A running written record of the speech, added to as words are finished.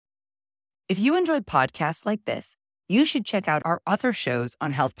If you enjoyed podcasts like this, you should check out our other shows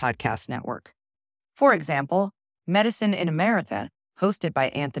on Health Podcast Network. For example, Medicine in America, hosted by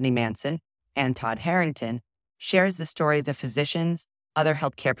Anthony Manson and Todd Harrington, shares the stories of physicians, other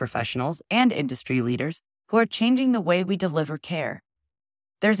healthcare professionals, and industry leaders who are changing the way we deliver care.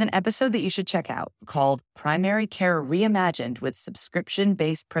 There's an episode that you should check out called Primary Care Reimagined with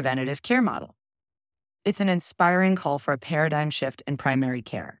Subscription-Based Preventative Care Model. It's an inspiring call for a paradigm shift in primary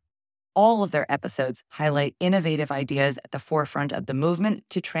care. All of their episodes highlight innovative ideas at the forefront of the movement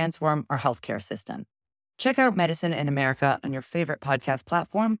to transform our healthcare system. Check out Medicine in America on your favorite podcast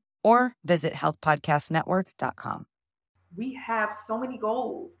platform or visit healthpodcastnetwork.com. We have so many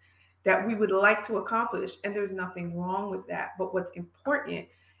goals that we would like to accomplish, and there's nothing wrong with that. But what's important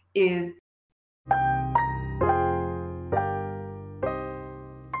is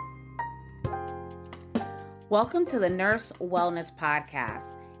welcome to the Nurse Wellness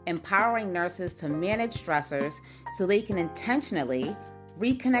Podcast, empowering nurses to manage stressors so they can intentionally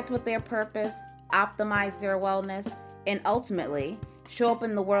reconnect with their purpose, optimize their wellness, and ultimately show up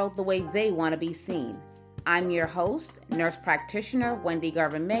in the world the way they want to be seen. I'm your host, nurse practitioner Wendy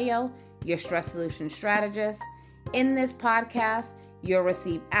Garvin-Mayo, your stress solution strategist. In this podcast, you'll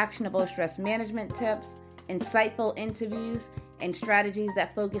receive actionable stress management tips, insightful interviews, and strategies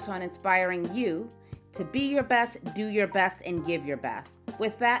that focus on inspiring you to be your best, do your best, and give your best.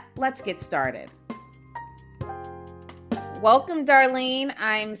 With that, let's get started. Welcome, Darlene.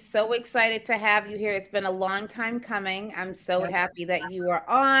 I'm so excited to have you here. It's been a long time coming. I'm so happy that you are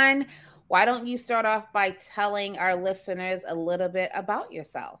on. Why don't you start off by telling our listeners a little bit about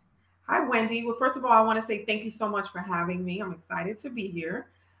yourself? Hi, Wendy. Well, first of all, I want to say thank you so much for having me. I'm excited to be here.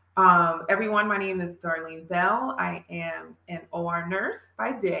 Everyone, my name is Darlene Bell. I am an OR nurse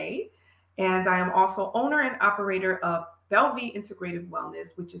by day, and I am also owner and operator of Bellevue Integrative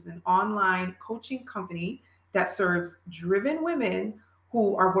Wellness, which is an online coaching company that serves driven women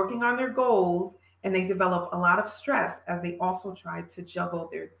who are working on their goals, and they develop a lot of stress as they also try to juggle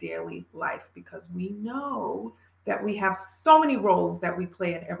their daily life, because we know that we have so many roles that we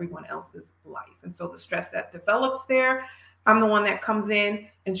play in everyone else's life. And so the stress that develops there, I'm the one that comes in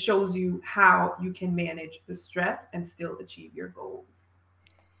and shows you how you can manage the stress and still achieve your goals.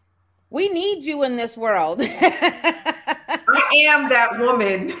 We need you in this world. I am that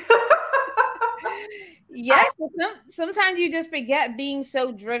woman. Yes, sometimes you just forget being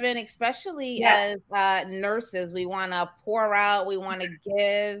so driven, especially as nurses. We want to pour out, we want to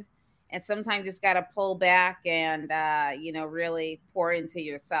give, and sometimes you just got to pull back and, really pour into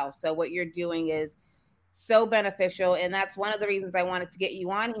yourself. So what you're doing is so beneficial. And that's one of the reasons I wanted to get you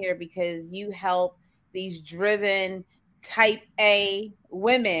on here, because you help these driven type A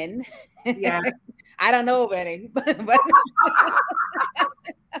women. Yeah. I don't know of any, but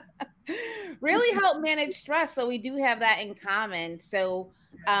really help manage stress. So we do have that in common. So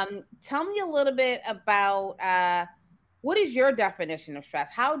tell me a little bit about what is your definition of stress?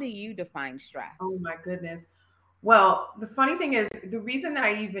 How do you define stress? Oh my goodness. Well, the funny thing is, the reason that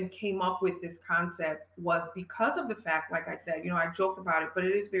I even came up with this concept was because of the fact, like I said, I joke about it, but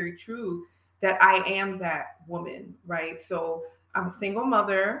it is very true that I am that woman, right? So I'm a single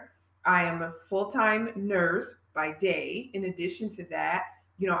mother. I am a full-time nurse by day. In addition to that,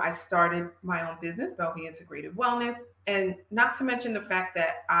 I started my own business, Bellevue Integrative Wellness, and not to mention the fact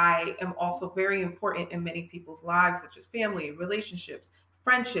that I am also very important in many people's lives, such as family, relationships,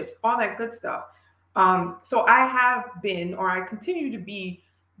 friendships, all that good stuff. So I have been, or I continue to be,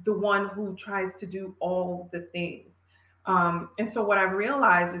 the one who tries to do all the things. And so what I've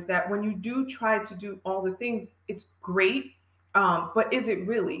realized is that when you do try to do all the things, it's great, but is it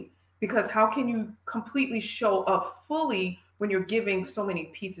really? Because how can you completely show up fully when you're giving so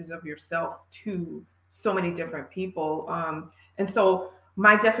many pieces of yourself to so many different people? And so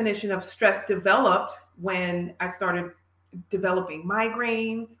my definition of stress developed when I started developing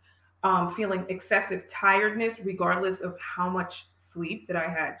migraines, feeling excessive tiredness, regardless of how much sleep that I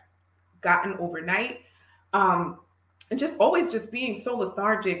had gotten overnight. And just always just being so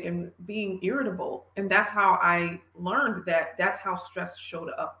lethargic and being irritable. And that's how I learned that that's how stress showed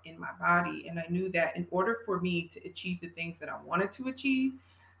up in my body. And I knew that in order for me to achieve the things that I wanted to achieve,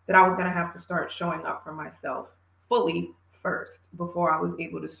 that I was going to have to start showing up for myself fully first before I was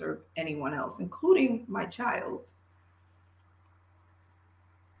able to serve anyone else, including my child.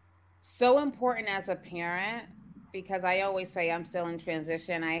 So important as a parent, because I always say I'm still in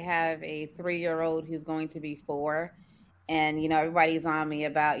transition. I have a 3-year-old who's going to be 4. And, everybody's on me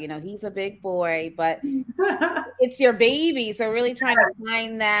about, he's a big boy, but it's your baby. So really trying to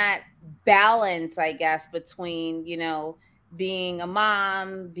find that balance, I guess, between, being a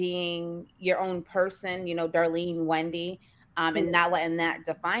mom, being your own person, Darlene, Wendy, and not letting that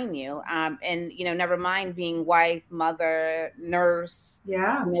define you. And, never mind being wife, mother, nurse,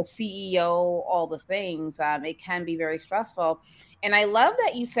 CEO, all the things. It can be very stressful. And I love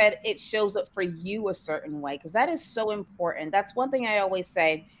that you said it shows up for you a certain way, because that is so important. That's one thing I always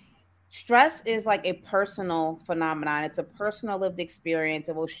say. Stress is like a personal phenomenon. It's a personal lived experience.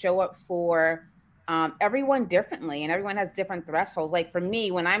 It will show up for everyone differently, and everyone has different thresholds. Like for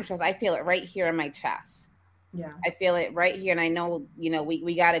me, when I'm stressed, I feel it right here in my chest. Yeah. I feel it right here. And I know,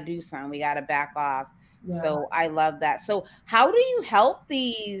 we got to do something. We got to back off. Yeah. So I love that. So how do you help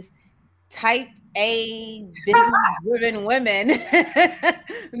these type A business-driven women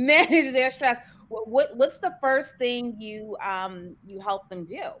manage their stress? What's the first thing you help them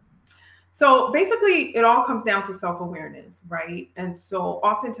do? So basically, it all comes down to self-awareness, right? And so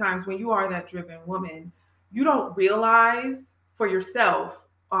oftentimes when you are that driven woman, you don't realize for yourself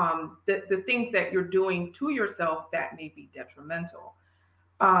the things that you're doing to yourself that may be detrimental.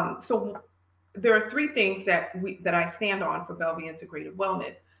 So there are three things that I stand on for Bellevue Integrated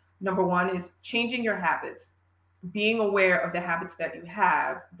Wellness. Number one is changing your habits, being aware of the habits that you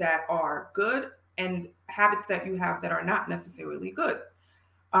have that are good and habits that you have that are not necessarily good.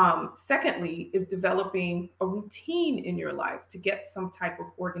 Secondly, is developing a routine in your life to get some type of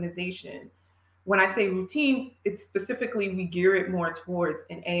organization. When I say routine, it's specifically we gear it more towards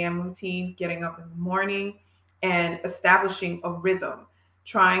an AM routine, getting up in the morning and establishing a rhythm,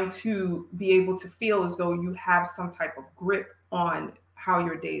 trying to be able to feel as though you have some type of grip on how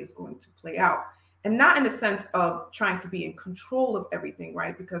your day is going to play out. And not in the sense of trying to be in control of everything,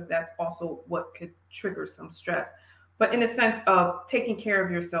 right? Because that's also what could trigger some stress. But in a sense of taking care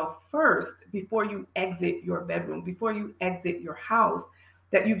of yourself first before you exit your bedroom, before you exit your house,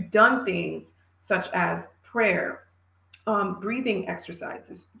 that you've done things such as prayer, breathing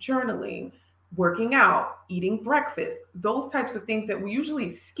exercises, journaling, working out, eating breakfast, those types of things that we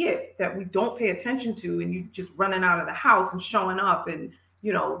usually skip, that we don't pay attention to, and you just running out of the house and showing up and,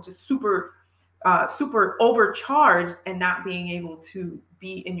 just super overcharged and not being able to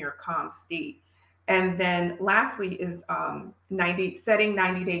be in your calm state. And then lastly is setting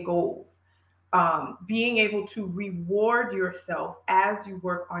 90-day goals. Being able to reward yourself as you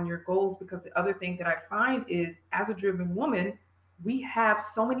work on your goals, because the other thing that I find is, as a driven woman, we have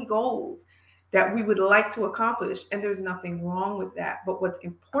so many goals that we would like to accomplish, and there's nothing wrong with that. But what's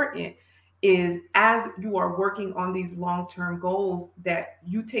important is, as you are working on these long-term goals, that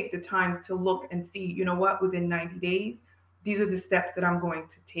you take the time to look and see, within 90 days, these are the steps that I'm going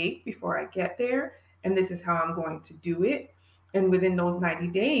to take before I get there, and this is how I'm going to do it. And within those 90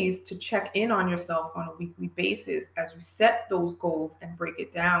 days, to check in on yourself on a weekly basis as you set those goals and break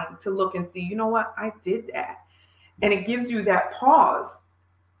it down, to look and see, I did that. And it gives you that pause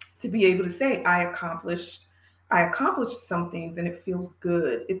to be able to say, I accomplished some things, and it feels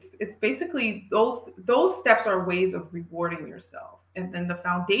good. It's basically those steps are ways of rewarding yourself. And then the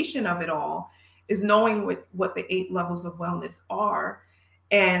foundation of it all is knowing what the 8 levels of wellness are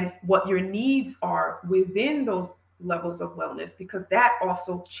and what your needs are within those levels of wellness, because that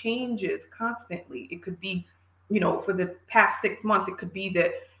also changes constantly. It could be, for the past 6 months, it could be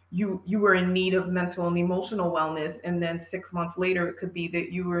that you were in need of mental and emotional wellness, and then 6 months later, it could be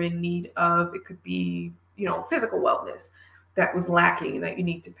that you were in need of, it could be, physical wellness that was lacking and that you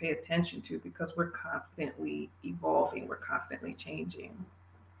need to pay attention to, because we're constantly evolving, we're constantly changing.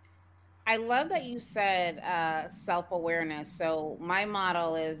 I love that you said self-awareness. So my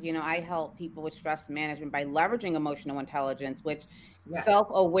model is, I help people with stress management by leveraging emotional intelligence, which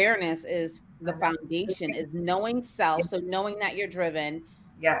self-awareness is the foundation, is knowing self. So knowing that you're driven.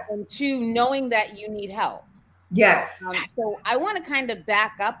 Yes. And 2, knowing that you need help. Yes. So I want to kind of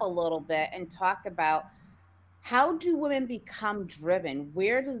back up a little bit and talk about, how do women become driven?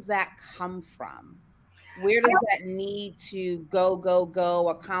 Where does that come from? Where does that need to go,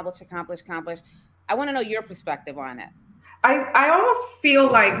 accomplish? I want to know your perspective on it. I almost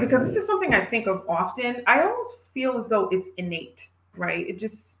feel like, because this is something I think of often, I almost feel as though it's innate, right? It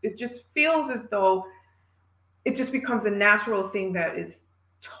just feels as though it just becomes a natural thing that is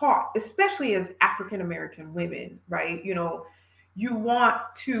taught, especially as African American women, right? You want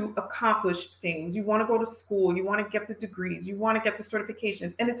to accomplish things. You want to go to school. You want to get the degrees. You want to get the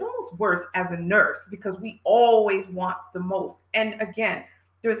certifications. And it's almost worse as a nurse, because we always want the most. And again,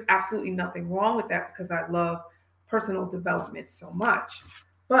 there's absolutely nothing wrong with that, because I love personal development so much.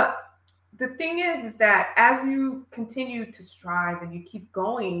 But the thing is that as you continue to strive and you keep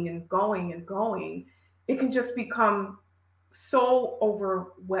going and going and going, it can just become so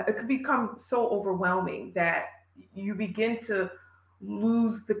overwhelming that you begin to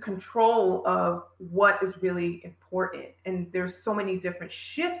lose the control of what is really important. And there's so many different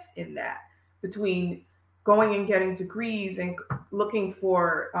shifts in that, between going and getting degrees and looking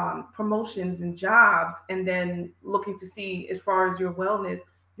for promotions and jobs, and then looking to see, as far as your wellness,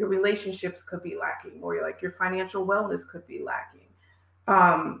 your relationships could be lacking, or like your financial wellness could be lacking.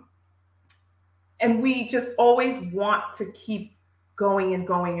 And we just always want to keep going and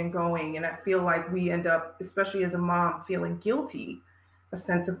going and going. And I feel like we end up, especially as a mom, feeling guilty, a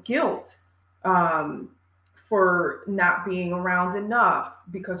sense of guilt, for not being around enough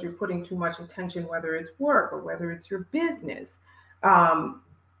because you're putting too much attention, whether it's work or whether it's your business. And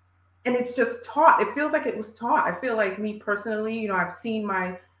it's just taught. It feels like it was taught. I feel like, me personally, I've seen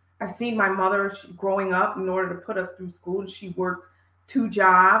my mother growing up. In order to put us through school, she worked 2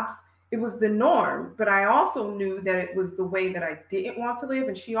 jobs. It was the norm. But I also knew that it was the way that I didn't want to live.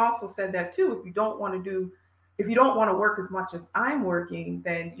 And she also said that too. If you don't want to work as much as I'm working,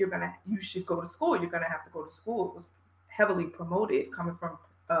 then you should go to school. You're gonna have to go to school. It was heavily promoted, coming from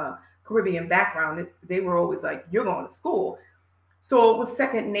a Caribbean background. They were always like, you're going to school. So it was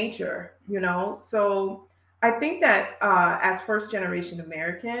second nature, So I think that as first generation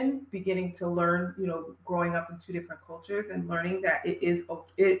American, beginning to learn, growing up in 2 different cultures, and learning that it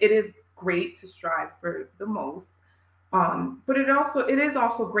is great to strive for the most. But it is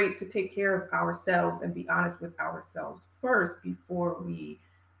also great to take care of ourselves and be honest with ourselves first before we,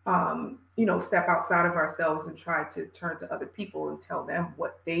 step outside of ourselves and try to turn to other people and tell them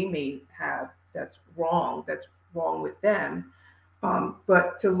what they may have that's wrong with them.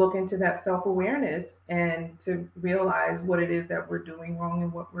 But to look into that self-awareness and to realize what it is that we're doing wrong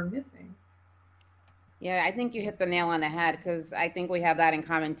and what we're missing. Yeah, I think you hit the nail on the head, because I think we have that in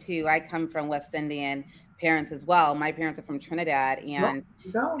common too. I come from West Indian parents as well. My parents are from Trinidad, and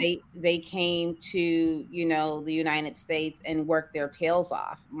they came to, the United States and worked their tails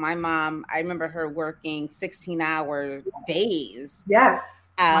off. My mom, I remember her working 16-hour days. Yes.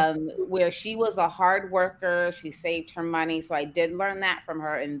 Where she was a hard worker. She saved her money. So I did learn that from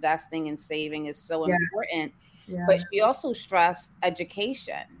her. Investing and saving is so important. Yeah. But she also stressed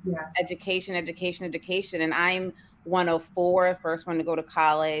education. Yes. Education. And I'm one of 4, first one to go to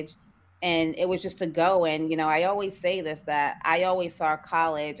college. And it was just to go. And, I always say this, that I always saw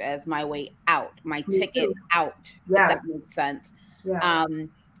college as my way out, my ticket out, if that makes sense. Yeah.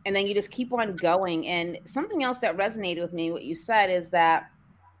 And then you just keep on going. And something else that resonated with me, what you said, is that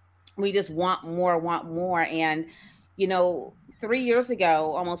we just want more. And, 3 years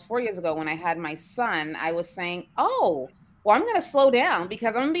ago, almost 4 years ago, when I had my son, I was saying, oh, well, I'm going to slow down because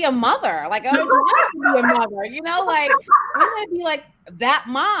I'm going to be a mother. Like, I want to be a mother, like, I'm going to be like that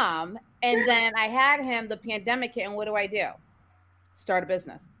mom. And then I had him, the pandemic hit, and what do? Start a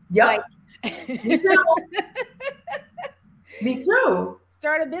business. Yeah. Like, me too. Me too.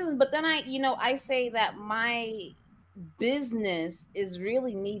 Start a business. But then I say that my business is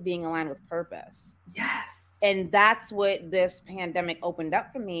really me being aligned with purpose. Yes. And that's what this pandemic opened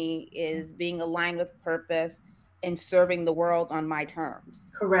up for me, is being aligned with purpose and serving the world on my terms.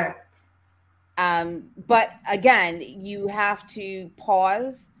 Correct. But again, you have to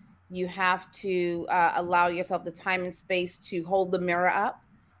pause. You have to allow yourself the time and space to hold the mirror up.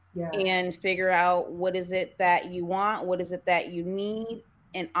 Yes. And figure out what is it that you want, what is it that you need,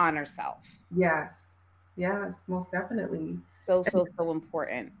 and honor self. Yes, most definitely. So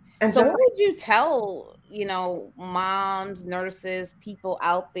important. And so what would you tell, moms, nurses, people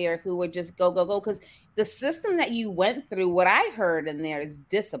out there who would just go? Because the system that you went through, what I heard in there is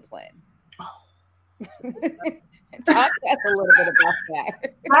discipline. Oh. Talk to us a little bit about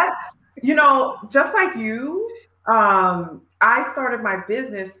that. Just like you, I started my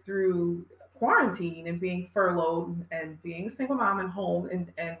business through quarantine and being furloughed and being a single mom at home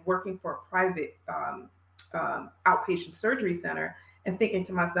and working for a private outpatient surgery center, and thinking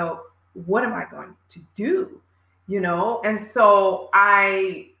to myself, what am I going to do? And so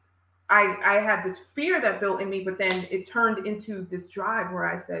I had this fear that built in me, but then it turned into this drive where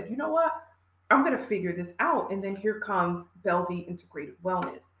I said, you know what? I'm going to figure this out. And then here comes Bellevue Integrated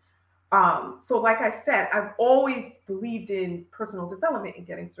Wellness. So like I said, I've always believed in personal development and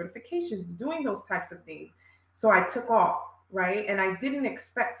getting certifications, doing those types of things. So I took off, right? And I didn't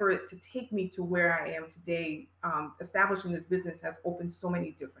expect for it to take me to where I am today. Establishing this business has opened so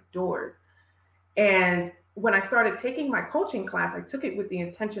many different doors. And when I started taking my coaching class, I took it with the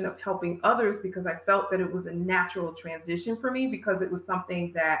intention of helping others, because I felt that it was a natural transition for me, because it was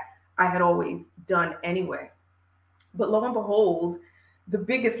something that I had always done anyway. But lo and behold, the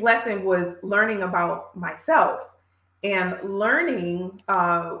biggest lesson was learning about myself and learning.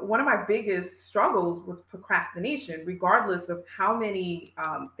 One of my biggest struggles was procrastination, regardless of how many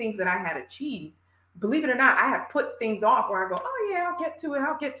things that I had achieved. Believe it or not, I had put things off where I go, oh yeah, I'll get to it.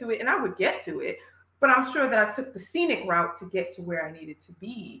 And I would get to it, but I'm sure that I took the scenic route to get to where I needed to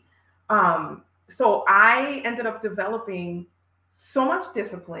be. So I ended up developing so much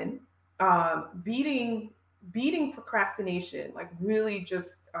discipline, beating procrastination, like really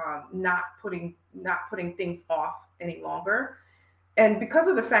just not putting things off any longer. And because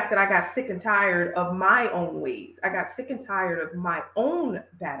of the fact that I got sick and tired of my own ways, I got sick and tired of my own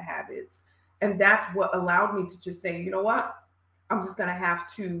bad habits. And that's what allowed me to just say, you know what? I'm just going to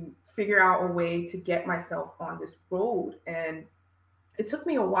have to figure out a way to get myself on this road. And it took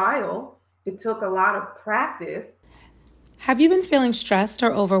me a while. It took a lot of practice. Have you been feeling stressed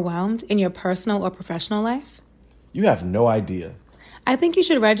or overwhelmed in your personal or professional life? You have no idea. I think you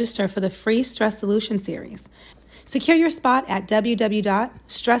should register for the free Stress Solution Series. Secure your spot at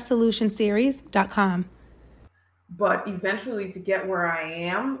www.stresssolutionseries.com. But eventually, to get where I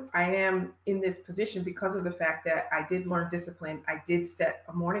am in this position because of the fact that I did learn discipline. I did set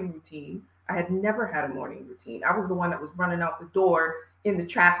a morning routine. I had never had a morning routine. I was the one that was running out the door in the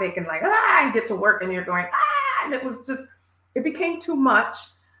traffic and like, and get to work, and you're going, and it became too much.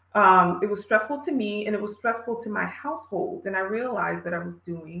 It was stressful to me, and it was stressful to my household. And I realized that I was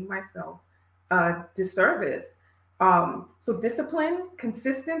doing myself a disservice. So discipline,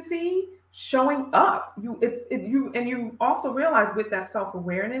 consistency, showing up. You also realize with that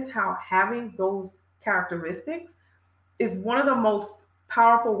self-awareness how having those characteristics is one of the most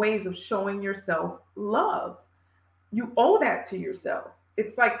powerful ways of showing yourself love. You owe that to yourself.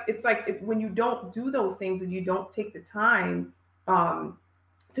 It's like when you don't do those things and you don't take the time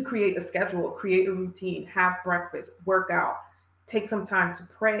to create a schedule, create a routine, have breakfast, work out, take some time to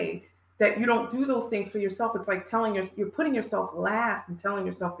pray, that you don't do those things for yourself. It's like you're putting yourself last and telling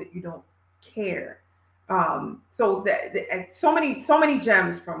yourself that you don't care. So many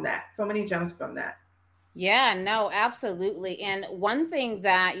gems from that. Yeah, no, absolutely. And one thing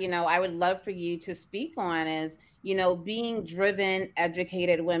that, I would love for you to speak on is, being driven,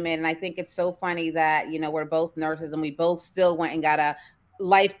 educated women. And I think it's so funny that, we're both nurses and we both still went and got a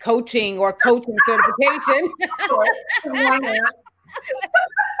life coaching or coaching certification.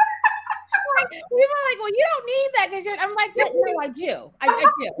 We were like, well, you don't need that because I'm like, no, I do. I do.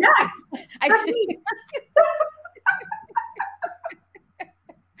 Yes, I do.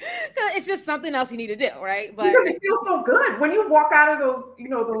 It's just something else you need to do, right? But because it feels so good when you walk out of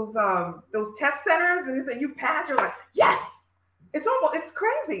those test centers and you pass, you're like, yes. It's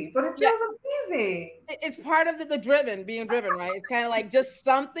crazy, but it feels amazing. It's part of the being driven, right? It's kind of like just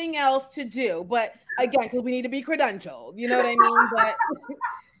something else to do. But again, because we need to be credentialed, you know what I mean? But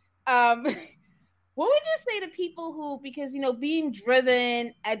what would you say to people who, because, being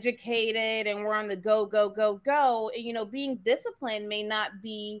driven, educated, and we're on the go, and, being disciplined may not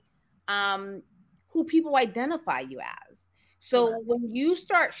be who people identify you as. So when you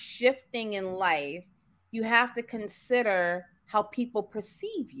start shifting in life, you have to consider how people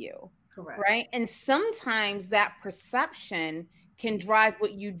perceive you. Correct. Right? And sometimes that perception can drive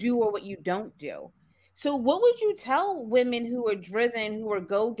what you do or what you don't do. So what would you tell women who are driven, who are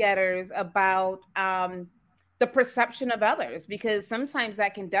go-getters about the perception of others? Because sometimes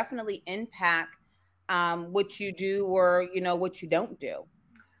that can definitely impact what you do or, what you don't do.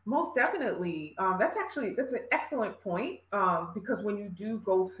 Most definitely. That's an excellent point because when you do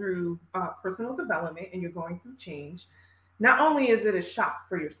go through personal development and you're going through change, not only is it a shock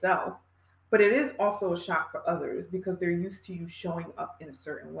for yourself, but it is also a shock for others because they're used to you showing up in a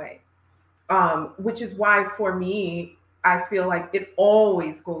certain way. Which is why for me, I feel like it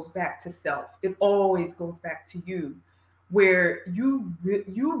always goes back to self. It always goes back to you, where you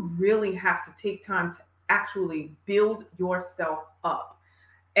really have to take time to actually build yourself up.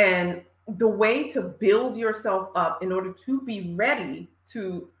 And the way to build yourself up in order to be ready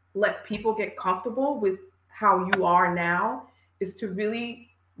to let people get comfortable with how you are now is to really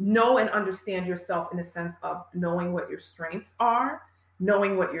know and understand yourself in the sense of knowing what your strengths are,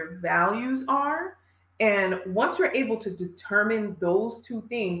 knowing what your values are. And once you're able to determine those two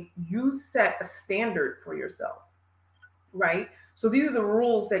things, you set a standard for yourself, right? So these are the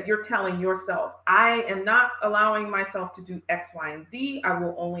rules that you're telling yourself. I am not allowing myself to do X, Y, and Z. I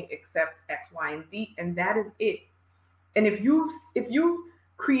will only accept X, Y, and Z, and that is it. And if you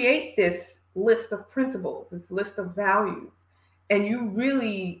create this list of principles, this list of values, and you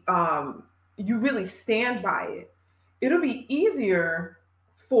really stand by it, it'll be easier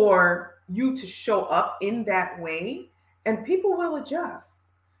for you to show up in that way, and people will adjust.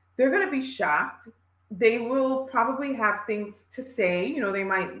 They're going to be shocked. they will probably have things to say. They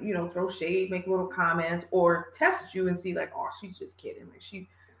might, throw shade, make little comments, or test you and see like, oh, she's just kidding.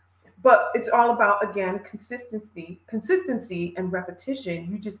 But it's all about, again, consistency and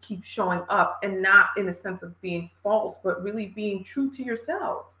repetition. You just keep showing up, and not in a sense of being false, but really being true to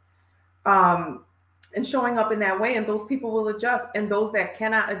yourself. And showing up in that way, and those people will adjust. And those that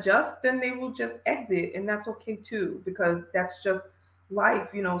cannot adjust, then they will just exit, and that's okay too, because that's just life.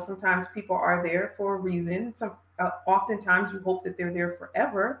 Sometimes people are there for a reason. Oftentimes you hope that they're there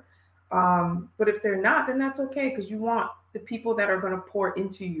forever, but if they're not, then that's okay, because you want the people that are going to pour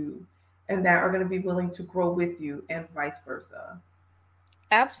into you and that are going to be willing to grow with you, and vice versa.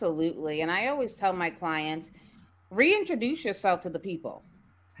 Absolutely. And I always tell my clients, reintroduce yourself to the people.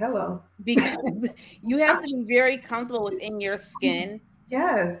 Hello. Because you have to be very comfortable within your skin.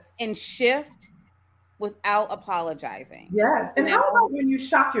 Yes. And shift without apologizing. Yes. And how about when you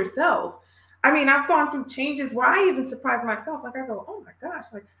shock yourself? I mean, I've gone through changes where I even surprise myself. Like I go, oh my gosh,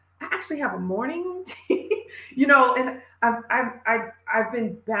 like I actually have a morning routine, and I've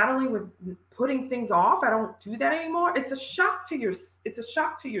been battling with putting things off. I don't do that anymore. It's a shock to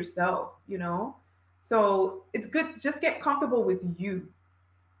yourself, So it's good. Just get comfortable with you.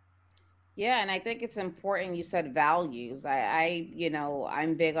 Yeah, and I think it's important. You said values.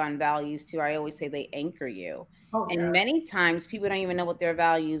 I'm big on values too. I always say they anchor you. Oh, and yeah. Many times people don't even know what their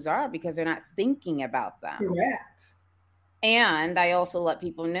values are because they're not thinking about them. Correct. And I also let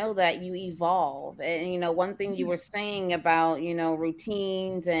people know that you evolve. And, one thing you were saying about,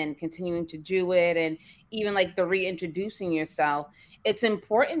 routines and continuing to do it, and even like the reintroducing yourself, it's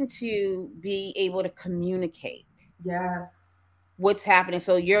important to be able to communicate. Yes. What's happening.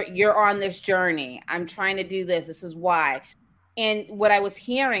 So you're on this journey. I'm trying to do this. This is why. And what I was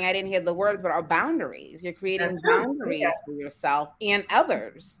hearing, I didn't hear the words, but are boundaries. You're creating boundaries for yourself and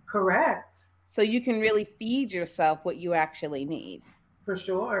others. Correct. So you can really feed yourself what you actually need. For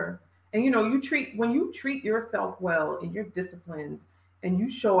sure. And when you treat yourself well and you're disciplined and you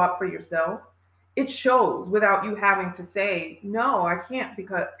show up for yourself, it shows without you having to say, no, I can't,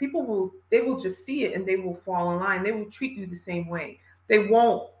 because they will just see it and they will fall in line. They will treat you the same way. They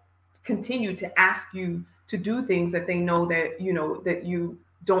won't continue to ask you to do things that they know that, that you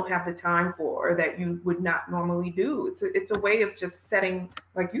don't have the time for, or that you would not normally do. It's a way of just setting,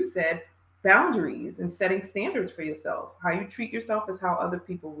 like you said, boundaries and setting standards for yourself. How you treat yourself is how other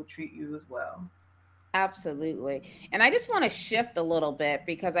people will treat you as well. Absolutely. And I just want to shift a little bit,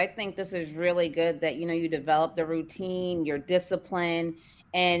 because I think this is really good that, you develop the routine, your discipline,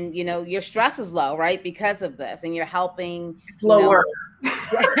 and, your stress is low, right? Because of this, and you're helping. It's lower.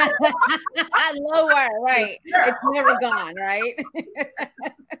 Lower, right? It's never gone, right?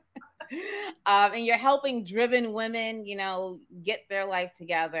 And you're helping driven women, get their life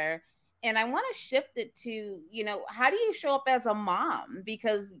together. And I want to shift it to, how do you show up as a mom?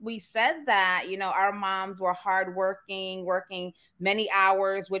 Because we said that, our moms were hardworking, working many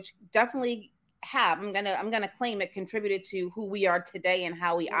hours, which definitely I'm gonna claim it contributed to who we are today and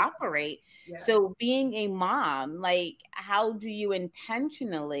how we operate. Yeah. So being a mom, like, how do you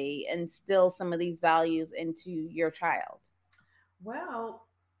intentionally instill some of these values into your child? Well,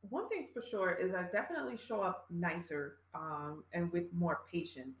 one thing's for sure is I definitely show up nicer and with more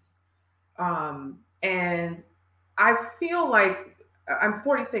patience. And I feel like I'm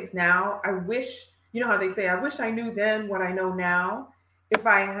 46 now. I wish, how they say, I wish I knew then what I know now. If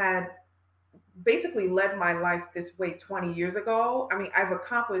I had basically led my life this way 20 years ago, I mean, I've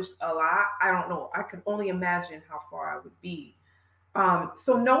accomplished a lot. I don't know. I could only imagine how far I would be.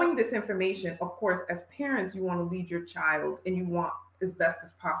 So knowing this information, of course, as parents, you want to lead your child and you want as best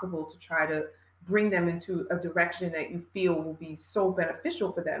as possible to try to bring them into a direction that you feel will be so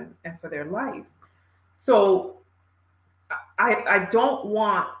beneficial for them and for their life. So I don't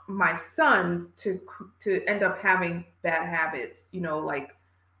want my son to end up having bad habits,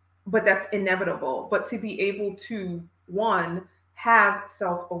 but that's inevitable. But to be able to, one, have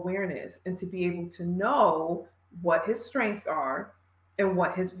self-awareness and to be able to know what his strengths are and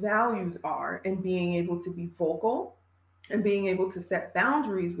what his values are, and being able to be vocal and being able to set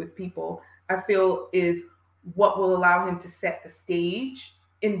boundaries with people, I feel is what will allow him to set the stage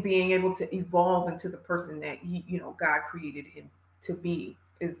in being able to evolve into the person that God created him to be,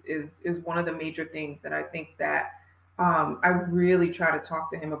 is one of the major things that I think that I really try to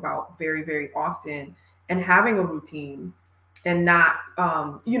talk to him about very, very often. And having a routine, and not,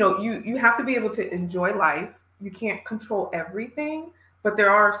 you have to be able to enjoy life. You can't control everything, but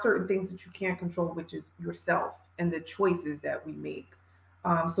there are certain things that you can control, which is yourself and the choices that we make.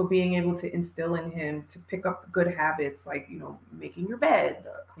 So being able to instill in him to pick up good habits like, making your bed,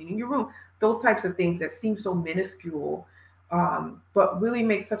 cleaning your room, those types of things that seem so minuscule, but really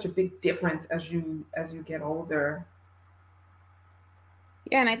make such a big difference as you get older.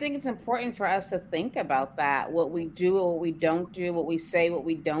 Yeah, and I think it's important for us to think about that. What we do, what we don't do, what we say, what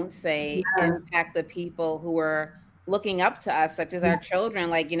we don't say Yes. impact the people who are looking up to us, such as our Yes. children.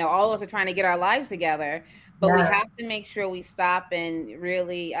 Like, all of us are trying to get our lives together, but we Yes. have to make sure we stop and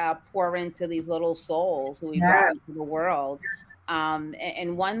really pour into these little souls who we brought Yes. into the world.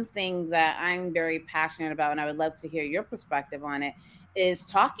 And one thing that I'm very passionate about, and I would love to hear your perspective on it, is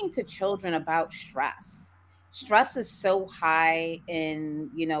talking to children about stress is so high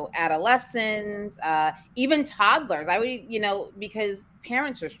in adolescents, even toddlers. I would because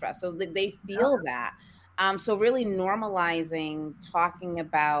parents are stressed, so they feel that. So really normalizing talking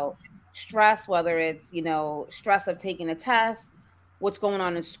about stress, whether it's stress of taking a test, what's going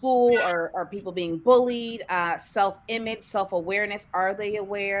on in school, or are people being bullied, self-image, self-awareness. Are they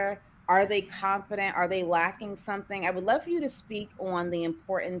aware? Are they confident? Are they lacking something? I would love for you to speak on the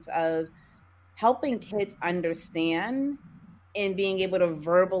importance of helping kids understand and being able to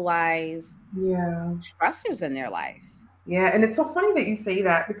verbalize Yeah. stressors in their life. Yeah, and it's so funny that you say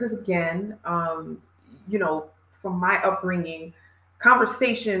that because again, you know, from my upbringing,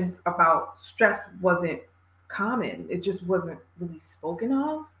 conversations about stress wasn't common. It just wasn't really spoken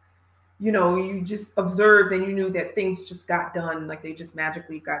of. You just observed and you knew that things just got done, like they just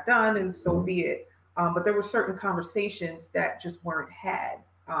magically got done, and so be it. But there were certain conversations that just weren't had.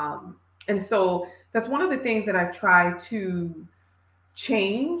 And so that's one of the things that I try to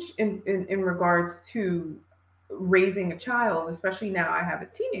change in regards to raising a child, especially now I have a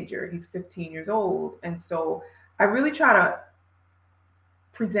teenager. He's 15 years old. And so I really try to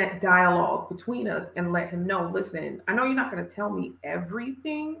present dialogue between us and let him know, listen, I know you're not going to tell me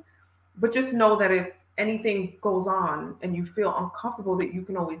everything, but just know that if anything goes on and you feel uncomfortable, that you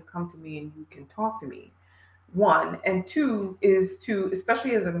can always come to me and you can talk to me. One. And two is to,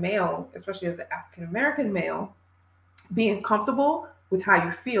 especially as a male, especially as an African American male, being comfortable with how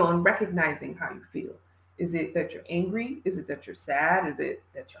you feel and recognizing how you feel. Is it that you're angry? Is it that you're sad? Is it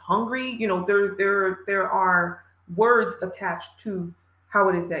that you're hungry? There are words attached to how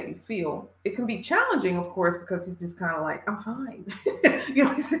it is that you feel. It can be challenging, of course, because he's just kind of like, I'm fine.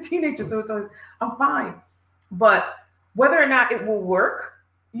 He's a teenager, so it's always, I'm fine. But whether or not it will work,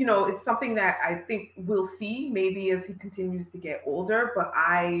 it's something that I think we'll see maybe as he continues to get older. But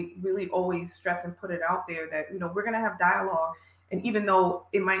I really always stress and put it out there that, we're going to have dialogue. And even though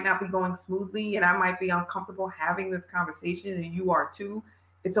it might not be going smoothly and I might be uncomfortable having this conversation and you are too,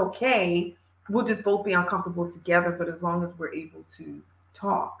 it's okay. We'll just both be uncomfortable together. But as long as we're able to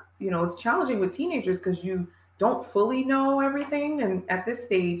talk, it's challenging with teenagers because you don't fully know everything. And at this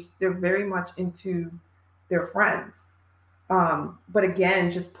stage, they're very much into their friends. But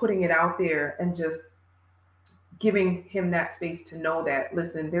again, just putting it out there and just giving him that space to know that,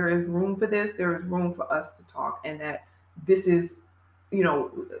 listen, there is room for this, there is room for us to talk, and that this is,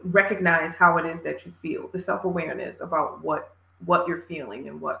 recognize how it is that you feel, the self-awareness about what you're feeling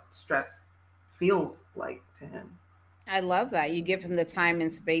and what stress feels like to him. I love that. You give him the time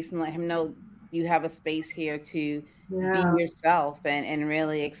and space and let him know you have a space here to be yourself and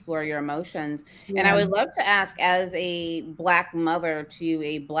really explore your emotions. Yeah. And I would love to ask, as a Black mother to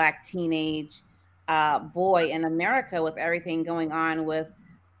a Black teenage boy in America, with everything going on with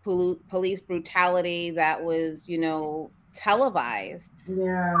police brutality that was, televised.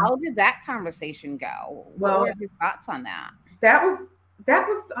 Yeah. How did that conversation go? What were your thoughts on that? That was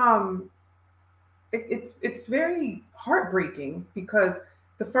it's very heartbreaking because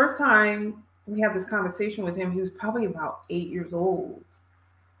the first time we had this conversation with him, he was probably about 8 years old.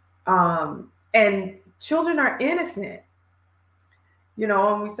 And children are innocent,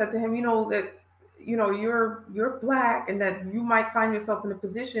 and we said to him, that, you're Black and that you might find yourself in a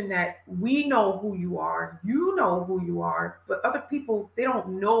position that we know who you are, but other people, they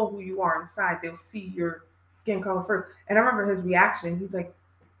don't know who you are inside. They'll see your skin color first. And I remember his reaction. He's like,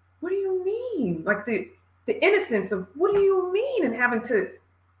 what do you mean? Like the innocence of, what do you mean? And having to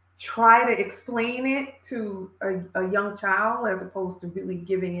try to explain it to a young child as opposed to really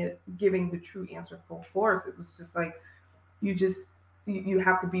giving the true answer full force. It was just like, you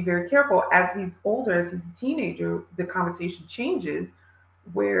have to be very careful. As he's older, as he's a teenager, the conversation changes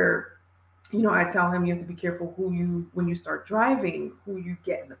where, I tell him you have to be careful when you start driving, who you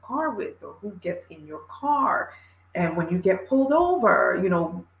get in the car with or who gets in your car. And when you get pulled over,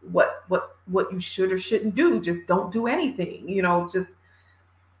 what you should or shouldn't do. Just don't do anything. Just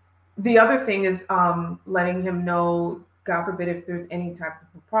the other thing is letting him know God forbid, if there's any type of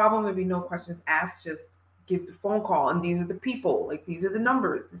a problem, there'd be no questions asked, just give the phone call. And these are the people, like these are the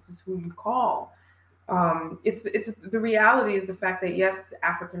numbers. This is who you call. It's the reality is the fact that yes,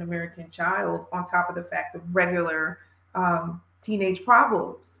 African American child on top of the fact of regular teenage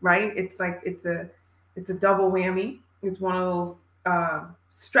problems, right? It's like it's a double whammy. It's one of those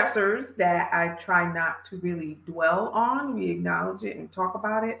stressors that I try not to really dwell on. We acknowledge it and talk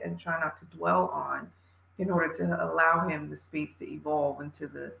about it, and try not to dwell on, in order to allow him the space to evolve into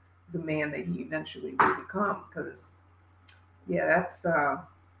the man that he eventually will become. Because yeah, that's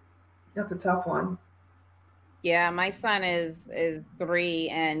a tough one. Yeah, my son is 3,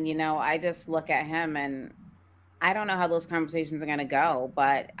 and I just look at him and I don't know how those conversations are going to go,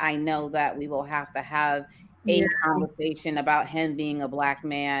 but I know that we will have to have a conversation about him being a Black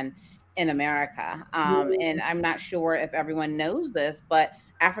man in America. And I'm not sure if everyone knows this, but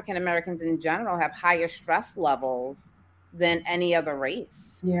African Americans in general have higher stress levels than any other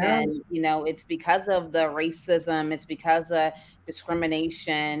race. Yeah. And, it's because of the racism, it's because of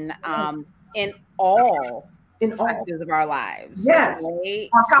discrimination in all sectors of our lives. Yes. Right?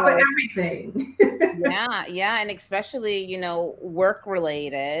 On top of everything. Yeah. And especially, work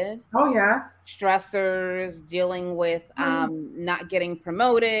related. Oh, yes. Stressors, dealing with not getting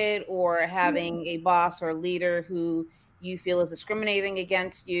promoted, or having a boss or leader who you feel is discriminating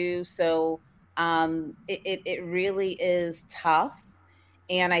against you. So it really is tough.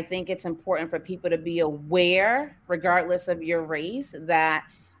 And I think it's important for people to be aware, regardless of your race, that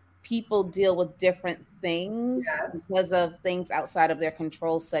people deal with different things because of things outside of their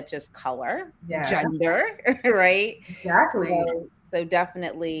control, such as color, gender, right? Exactly. So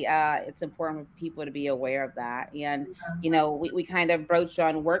definitely it's important for people to be aware of that. And, we kind of broached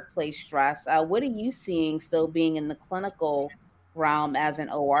on workplace stress. What are you seeing still being in the clinical realm as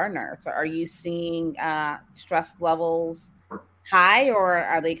an OR nurse? Are you seeing stress levels high, or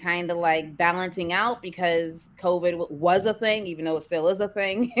are they kind of like balancing out because COVID was a thing, even though it still is a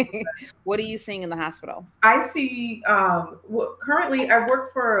thing? What are you seeing in the hospital? I see, currently I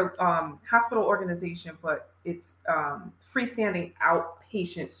work for a hospital organization, but it's freestanding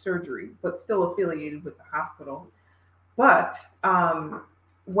outpatient surgery, but still affiliated with the hospital. But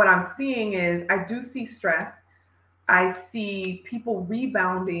what I'm seeing is I do see stress. I see people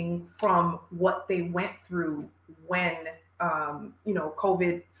rebounding from what they went through when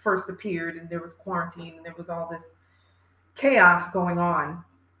COVID first appeared, and there was quarantine, and there was all this chaos going on.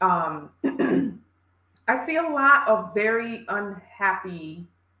 I see a lot of very unhappy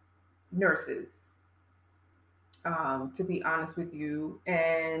nurses, to be honest with you.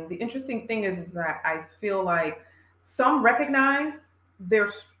 And the interesting thing is that I feel like some recognize their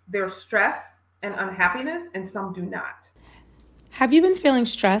stress and unhappiness, and some do not. Have you been feeling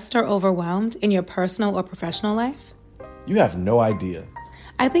stressed or overwhelmed in your personal or professional life? You have no idea.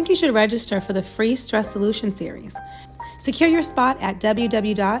 I think you should register for the free Stress Solution Series. Secure your spot at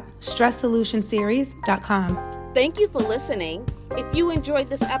www.stresssolutionseries.com. Thank you for listening. If you enjoyed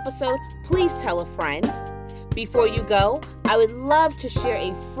this episode, please tell a friend. Before you go, I would love to share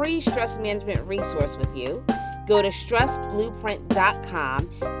a free stress management resource with you. Go to stressblueprint.com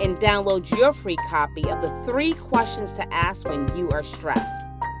and download your free copy of the 3 questions to ask when you are stressed.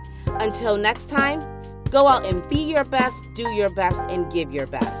 Until next time, go out and be your best, do your best, and give your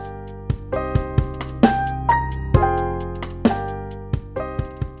best.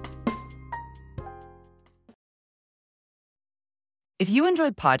 If you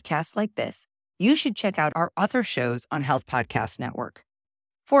enjoyed podcasts like this, you should check out our other shows on Health Podcast Network.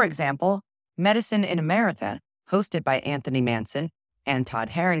 For example, Medicine in America, hosted by Anthony Manson and Todd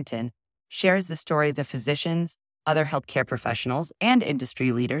Harrington, shares the stories of physicians, other healthcare professionals, and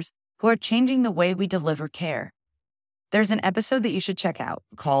industry leaders who are changing the way we deliver care. There's an episode that you should check out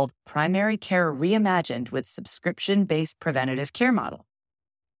called Primary Care Reimagined with Subscription-Based Preventative Care Model.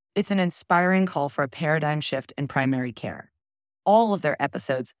 It's an inspiring call for a paradigm shift in primary care. All of their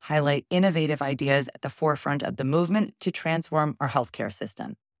episodes highlight innovative ideas at the forefront of the movement to transform our healthcare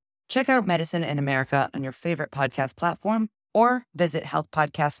system. Check out Medicine in America on your favorite podcast platform or visit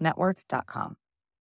healthpodcastnetwork.com.